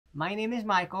My name is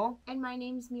Michael. And my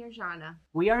name's Mirjana.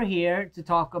 We are here to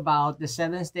talk about the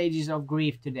 7 stages of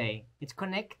grief today. It's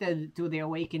connected to the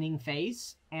awakening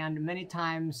phase, and many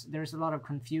times there's a lot of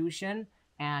confusion,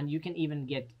 and you can even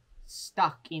get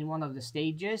stuck in one of the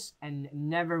stages and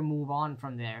never move on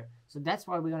from there. So that's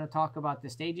why we're going to talk about the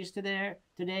stages today,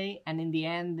 and in the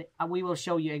end, we will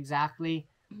show you exactly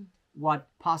what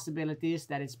possibilities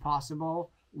that is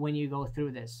possible when you go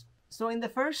through this. So in the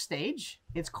first stage,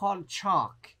 it's called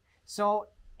shock. So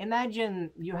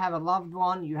imagine you have a loved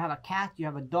one, you have a cat, you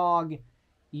have a dog,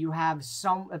 you have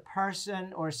a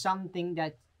person or something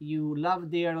that you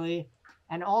love dearly,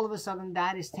 and all of a sudden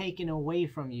that is taken away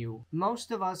from you.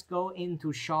 Most of us go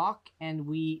into shock and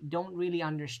we don't really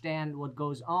understand what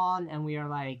goes on, and we are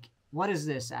like, what is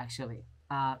this actually?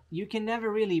 You can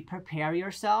never really prepare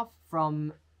yourself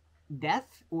from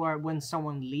death, or when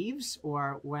someone leaves,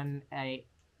 or when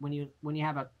you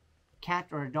have a cat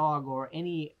or a dog or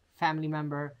any family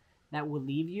member that will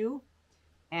leave you.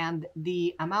 And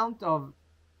the amount of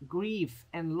grief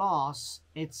and loss,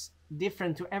 it's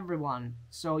different to everyone,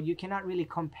 so you cannot really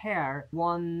compare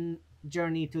one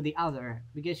journey to the other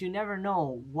because you never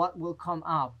know what will come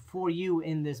up for you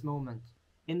in this moment.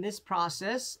 In this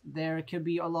process, there could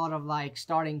be a lot of like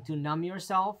starting to numb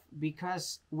yourself,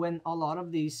 because when a lot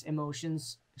of these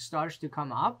emotions starts to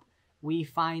come up, we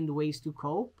find ways to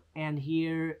cope, and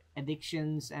here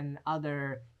addictions and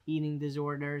other eating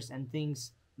disorders and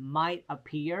things might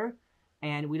appear,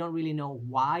 and we don't really know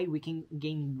why. We can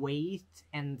gain weight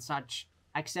and such.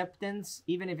 Acceptance,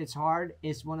 even if it's hard,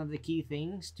 is one of the key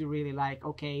things to really like,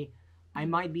 okay, I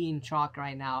might be in shock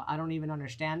right now, I don't even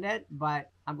understand it, but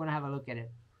I'm gonna have a look at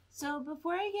it. So,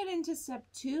 before I get into step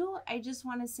 2, I just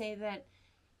want to say that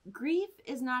grief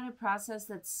is not a process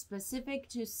that's specific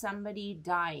to somebody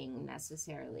dying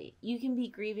necessarily. You can be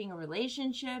grieving a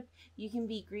relationship, you can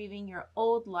be grieving your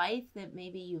old life that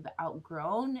maybe you've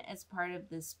outgrown as part of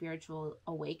the spiritual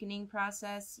awakening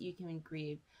process. You can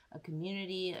grieve a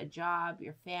community, a job,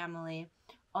 your family.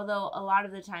 Although a lot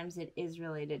of the times it is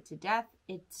related to death,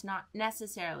 it's not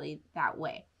necessarily that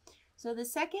way. So the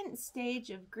second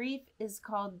stage of grief is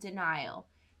called denial.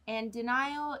 And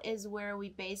denial is where we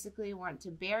basically want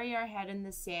to bury our head in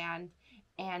the sand,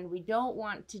 and we don't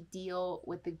want to deal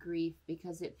with the grief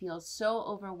because it feels so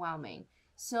overwhelming.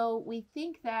 So we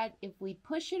think that if we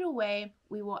push it away,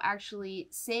 we will actually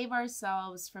save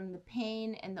ourselves from the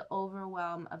pain and the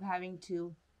overwhelm of having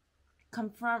to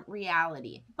confront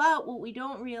reality. But what we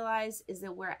don't realize is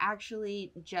that we're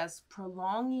actually just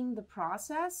prolonging the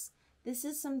process. This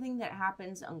is something that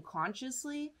happens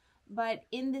unconsciously, but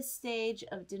in this stage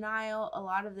of denial, a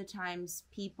lot of the times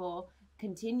people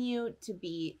continue to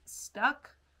be stuck,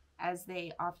 as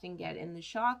they often get in the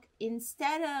shock,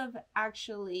 instead of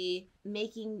actually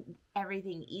making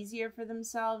everything easier for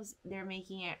themselves, they're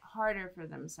making it harder for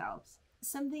themselves.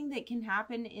 Something that can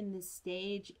happen in this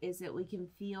stage is that we can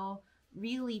feel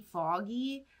really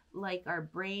foggy, like our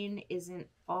brain isn't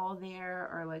all there,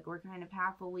 or like we're kind of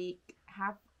half awake,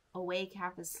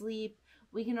 half asleep.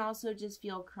 We can also just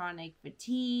feel chronic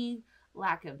fatigue,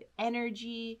 lack of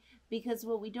energy, because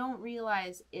what we don't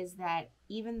realize is that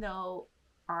even though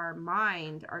our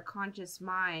mind, our conscious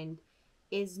mind,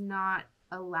 is not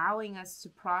allowing us to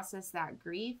process that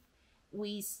grief,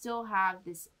 we still have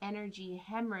this energy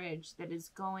hemorrhage that is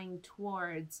going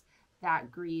towards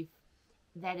that grief,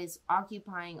 that is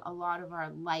occupying a lot of our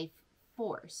life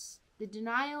force. The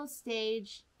denial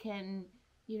stage can,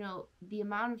 the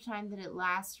amount of time that it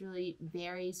lasts really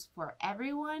varies for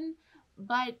everyone,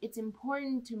 but it's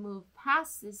important to move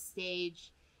past this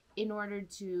stage in order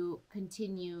to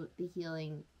continue the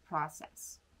healing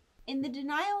process. In the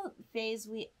denial phase,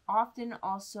 we often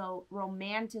also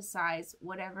romanticize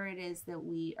whatever it is that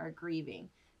we are grieving.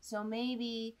 So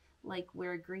maybe like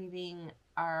we're grieving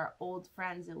our old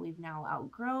friends that we've now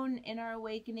outgrown in our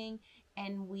awakening,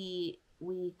 and we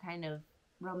kind of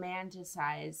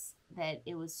romanticize that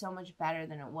it was so much better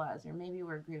than it was. Or maybe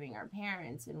we're grieving our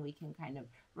parents and we can kind of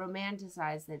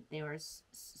romanticize that they were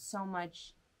so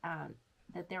much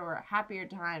that there were happier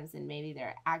times than maybe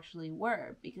there actually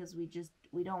were, because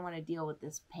we don't want to deal with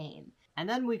this pain. And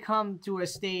then we come to a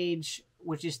stage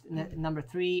which is number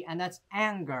 3, and that's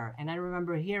anger. And I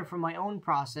remember here from my own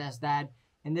process that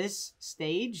in this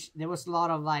stage there was a lot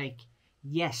of like,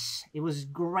 yes, it was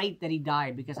great that he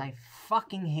died because I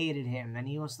fucking hated him. And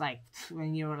he was like,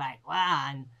 when you were like, wow.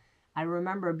 And I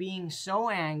remember being so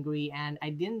angry, and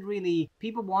I didn't really,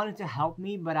 people wanted to help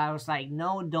me, but I was like,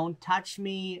 no, don't touch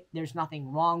me. There's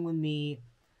nothing wrong with me.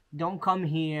 Don't come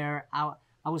here.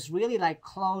 I was really like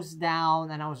closed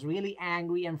down, and I was really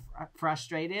angry and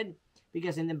frustrated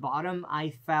because in the bottom I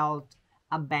felt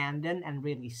abandoned and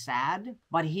really sad.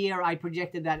 But here I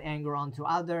projected that anger onto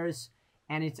others,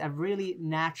 and it's a really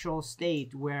natural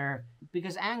state where,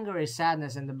 because anger is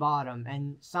sadness in the bottom,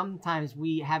 and sometimes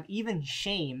we have even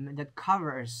shame that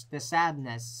covers the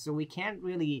sadness, so we can't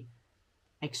really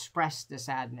express the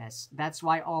sadness. That's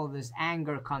why all this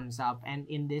anger comes up. And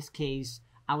in this case,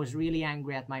 I was really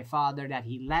angry at my father that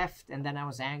he left, and then I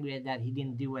was angry that he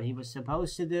didn't do what he was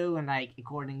supposed to do, and like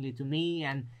accordingly to me.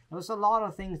 And there was a lot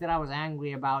of things that I was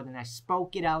angry about, and I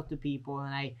spoke it out to people,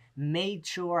 and I made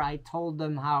sure I told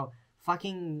them how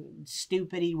fucking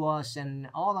stupid he was and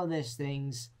all of these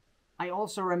things. I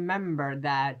also remember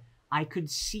that I could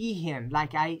see him,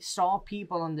 like I saw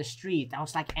people on the street. I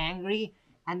was like angry,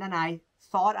 and then I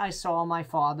thought I saw my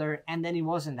father, and then he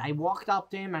wasn't. I walked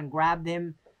up to him and grabbed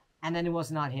him, and then it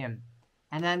was not him.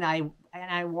 And then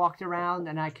I walked around,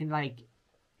 and I can like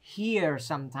hear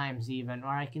sometimes even, or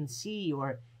I can see,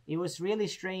 or it was really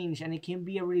strange, and it can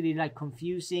be a really like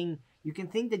confusing. You can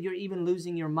think that you're even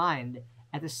losing your mind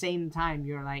at the same time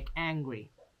you're like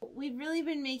angry. We've really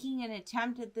been making an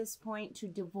attempt at this point to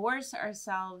divorce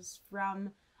ourselves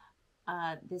from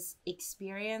this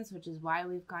experience, which is why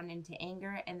we've gone into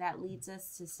anger, and that leads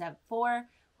us to step 4,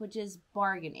 which is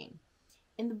bargaining.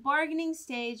 In the bargaining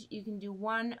stage, you can do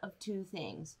one of two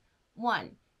things.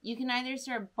 One, you can either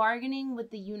start bargaining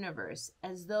with the universe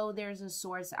as though there's a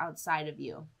source outside of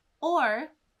you, or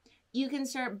you can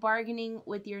start bargaining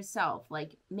with yourself,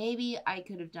 like maybe I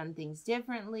could have done things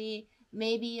differently,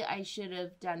 maybe I should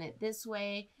have done it this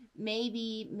way,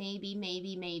 maybe.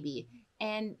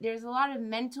 And there's a lot of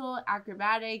mental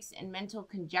acrobatics and mental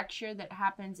conjecture that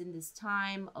happens in this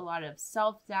time, a lot of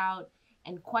self-doubt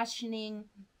and questioning.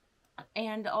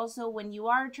 And also when you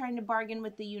are trying to bargain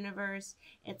with the universe,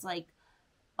 it's like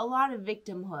a lot of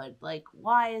victimhood. Like,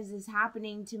 why is this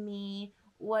happening to me?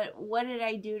 What did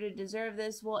I do to deserve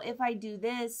this? Well, if I do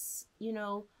this,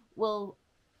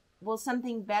 will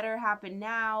something better happen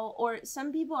now? Or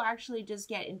some people actually just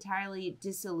get entirely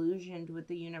disillusioned with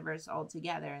the universe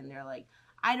altogether, and they're like,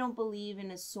 I don't believe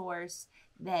in a source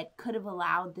that could have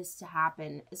allowed this to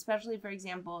happen. Especially, for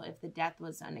example, if the death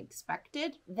was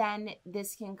unexpected, then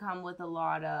this can come with a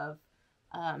lot of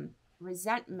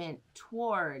resentment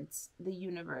towards the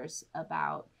universe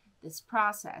about this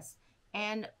process.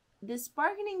 And this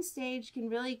bargaining stage can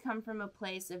really come from a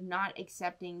place of not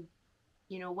accepting,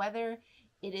 whether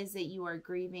it is that you are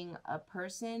grieving a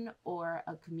person or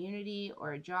a community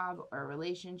or a job or a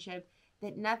relationship,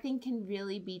 that nothing can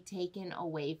really be taken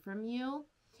away from you,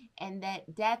 and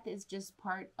that death is just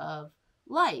part of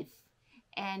life.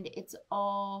 And it's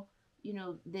all,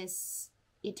 this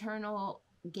eternal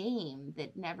game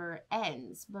that never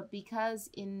ends. But because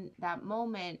in that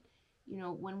moment,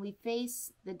 when we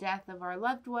face the death of our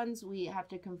loved ones, we have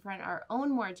to confront our own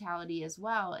mortality as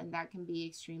well. And that can be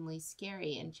extremely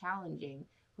scary and challenging,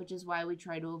 which is why we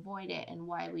try to avoid it, and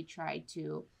why we try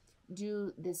to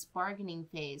do this bargaining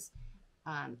phase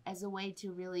as a way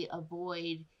to really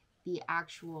avoid the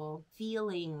actual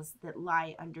feelings that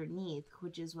lie underneath,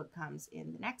 which is what comes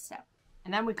in the next step.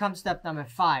 And then we come step number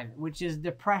 5, which is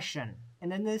depression.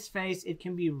 And in this phase, it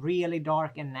can be really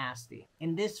dark and nasty.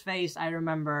 In this phase, I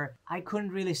remember I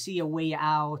couldn't really see a way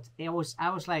out. I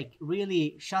was like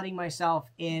really shutting myself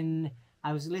in.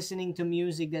 I was listening to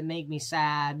music that made me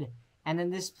sad. And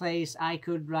in this place, I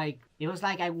could it was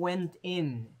like I went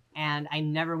in and I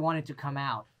never wanted to come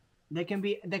out. There can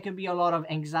be a lot of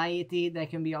anxiety. There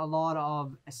can be a lot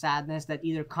of sadness that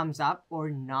either comes up or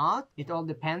not. It all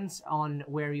depends on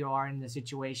where you are in the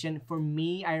situation. For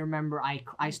me, I remember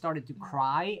I started to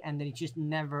cry, and then it just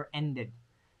never ended.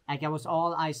 Like I was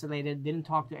all isolated, didn't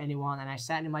talk to anyone, and I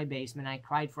sat in my basement. I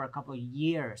cried for a couple of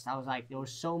years. I was like, there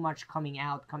was so much coming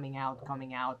out,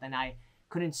 and I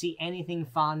couldn't see anything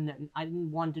fun. I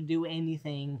didn't want to do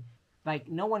anything.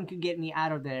 Like, no one could get me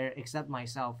out of there except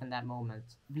myself in that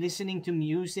moment. Listening to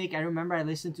music, I remember I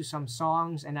listened to some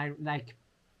songs, and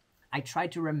I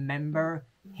tried to remember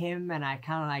him, and I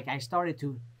I started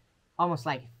to almost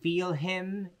feel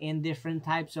him in different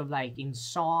types of in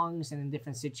songs and in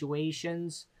different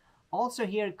situations. Also,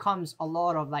 here comes a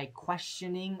lot of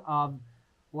questioning of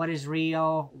what is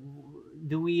real,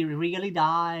 do we really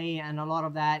die, and a lot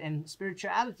of that. And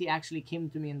spirituality actually came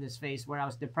to me in this phase where I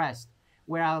was depressed,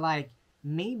 where I was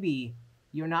maybe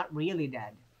you're not really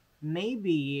dead.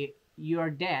 Maybe you're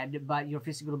dead, but your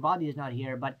physical body is not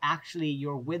here, but actually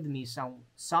you're with me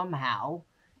somehow.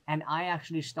 And I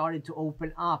actually started to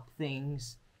open up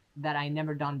things that I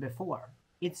never done before.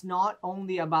 It's not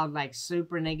only about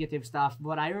super negative stuff.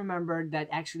 What I remember that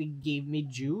actually gave me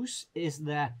juice is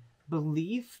the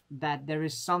belief that there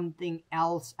is something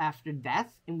else after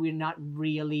death, and we're not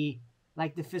really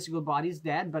like the physical body is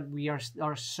dead, but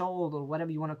our soul or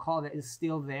whatever you want to call it is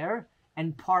still there,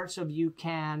 and parts of you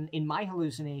can, in my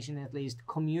hallucination at least,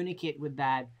 communicate with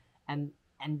that, and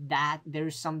that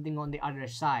there's something on the other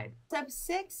side. Step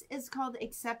 6 is called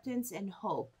acceptance and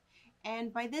hope.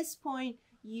 And by this point,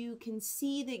 you can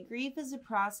see that grief is a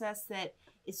process that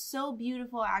is so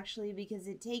beautiful, actually, because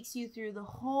it takes you through the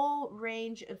whole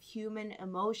range of human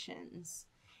emotions.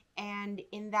 And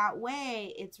in that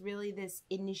way, it's really this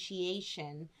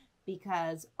initiation,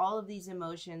 because all of these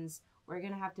emotions, we're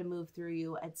going to have to move through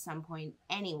you at some point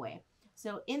anyway.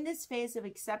 So in this phase of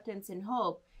acceptance and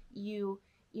hope, you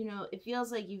know, it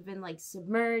feels like you've been like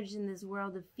submerged in this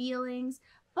world of feelings,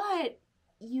 but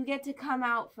you get to come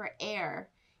out for air.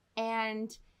 And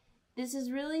this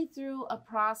is really through a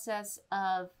process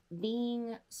of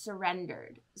being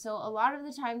surrendered. So a lot of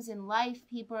the times in life,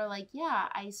 people are like, yeah,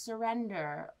 I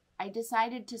surrender. I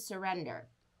decided to surrender.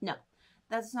 No,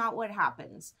 that's not what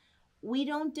happens. We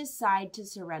don't decide to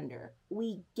surrender.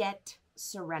 We get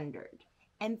surrendered.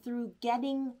 And through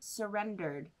getting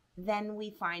surrendered, then we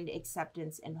find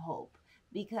acceptance and hope,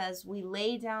 because we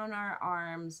lay down our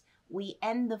arms, we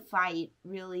end the fight,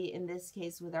 really, in this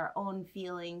case, with our own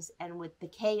feelings and with the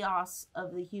chaos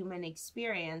of the human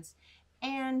experience,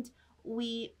 and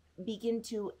we begin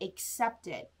to accept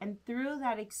it. And through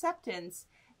that acceptance,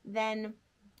 then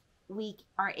we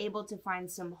are able to find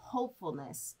some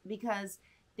hopefulness, because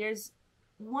there's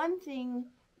one thing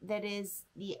that is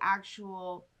the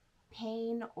actual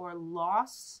pain or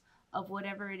loss of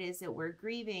whatever it is that we're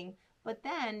grieving. But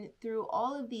then through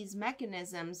all of these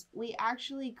mechanisms, we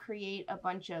actually create a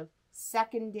bunch of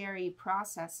secondary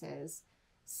processes,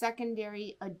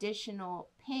 secondary additional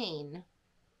pain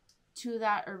to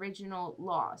that original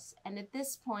loss. And at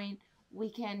this point, we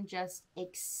can just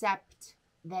accept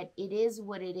that it is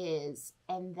what it is,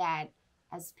 and that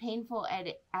as painful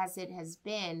as it has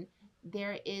been,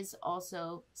 there is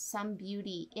also some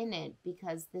beauty in it,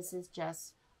 because this is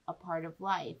just a part of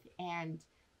life. And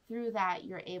through that,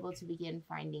 you're able to begin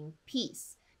finding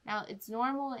peace. Now, it's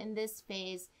normal in this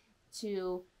phase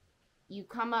to, you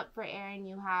come up for air and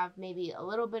you have maybe a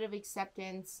little bit of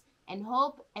acceptance and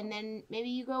hope, and then maybe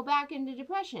you go back into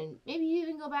depression. Maybe you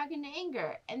even go back into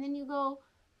anger, and then you go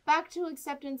back to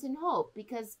acceptance and hope,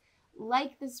 because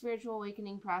like the spiritual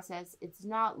awakening process, it's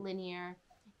not linear,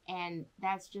 and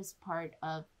that's just part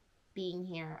of being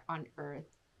here on Earth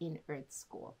in Earth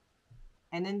School.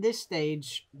 And in this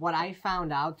stage, what I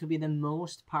found out to be the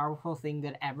most powerful thing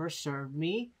that ever served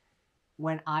me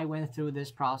when I went through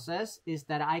this process is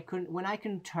that when I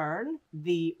can turn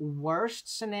the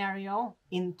worst scenario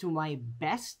into my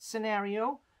best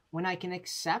scenario, when I can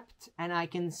accept and I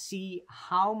can see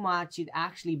how much it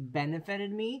actually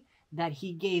benefited me, that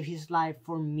he gave his life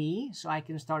for me so I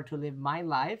can start to live my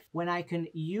life, when I can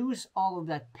use all of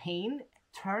that pain,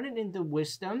 turn it into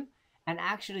wisdom, and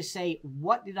actually say,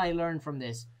 what did I learn from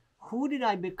this? Who did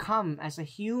I become as a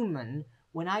human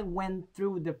when I went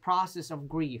through the process of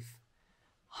grief?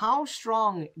 How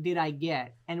strong did I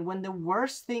get? And when the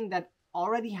worst thing that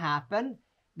already happened,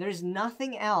 there's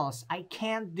nothing else I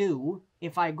can't do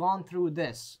if I've gone through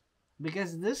this.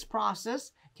 Because this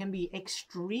process can be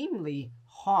extremely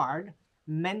hard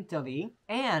mentally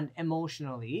and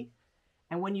emotionally.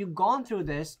 And when you've gone through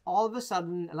this, all of a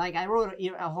sudden, like I wrote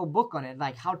a whole book on it,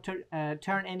 like how to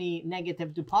turn any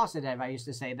negative to positive. I used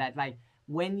to say that, like,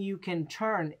 when you can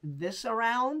turn this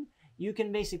around, you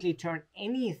can basically turn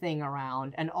anything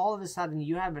around, and all of a sudden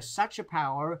you have such a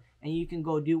power, and you can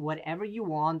go do whatever you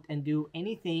want and do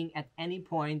anything at any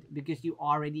point, because you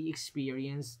already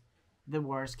experienced the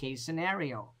worst case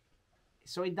scenario.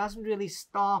 So it doesn't really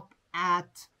stop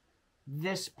at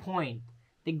this point.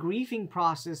 The grieving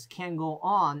process can go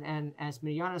on, and as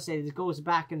Mirjana said, it goes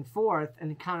back and forth,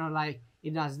 and kind of like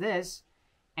it does this,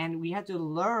 and we have to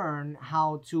learn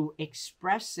how to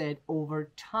express it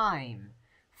over time.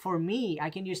 For me, I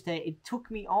can just say it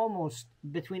took me almost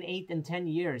between 8 and 10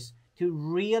 years to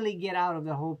really get out of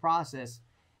the whole process,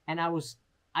 and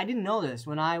I didn't know this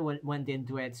when I went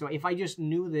into it. So if I just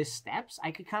knew these steps,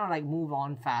 I could kind of like move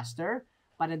on faster.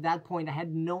 But at that point, I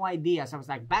had no idea. So I was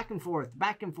like back and forth,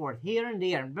 here and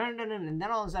there, and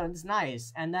then all of a sudden it's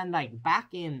nice. And then like back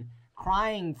in,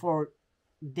 crying for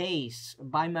days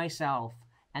by myself,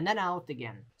 and then out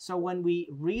again. So when we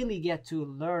really get to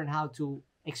learn how to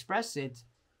express it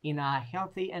in a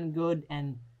healthy and good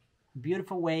and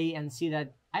beautiful way, and see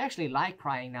that I actually like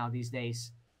crying now these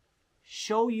days,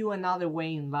 show you another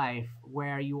way in life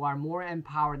where you are more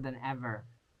empowered than ever.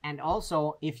 And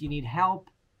also, if you need help,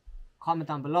 comment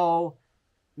down below,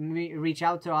 reach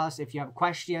out to us if you have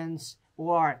questions,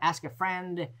 or ask a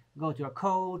friend, go to a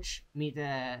coach, meet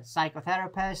a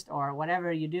psychotherapist, or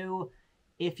whatever you do.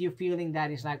 If you're feeling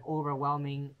that is like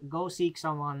overwhelming, go seek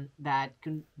someone that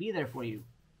can be there for you.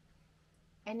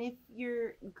 And if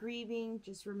you're grieving,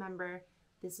 just remember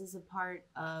this is a part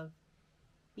of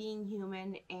being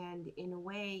human, and in a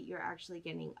way you're actually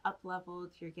getting up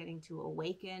leveled, you're getting to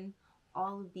awaken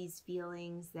all of these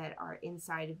feelings that are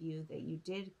inside of you that you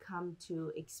did come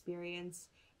to experience.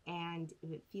 And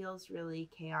if it feels really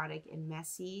chaotic and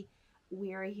messy,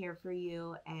 we're here for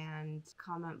you, and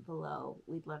comment below.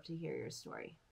 We'd love to hear your story.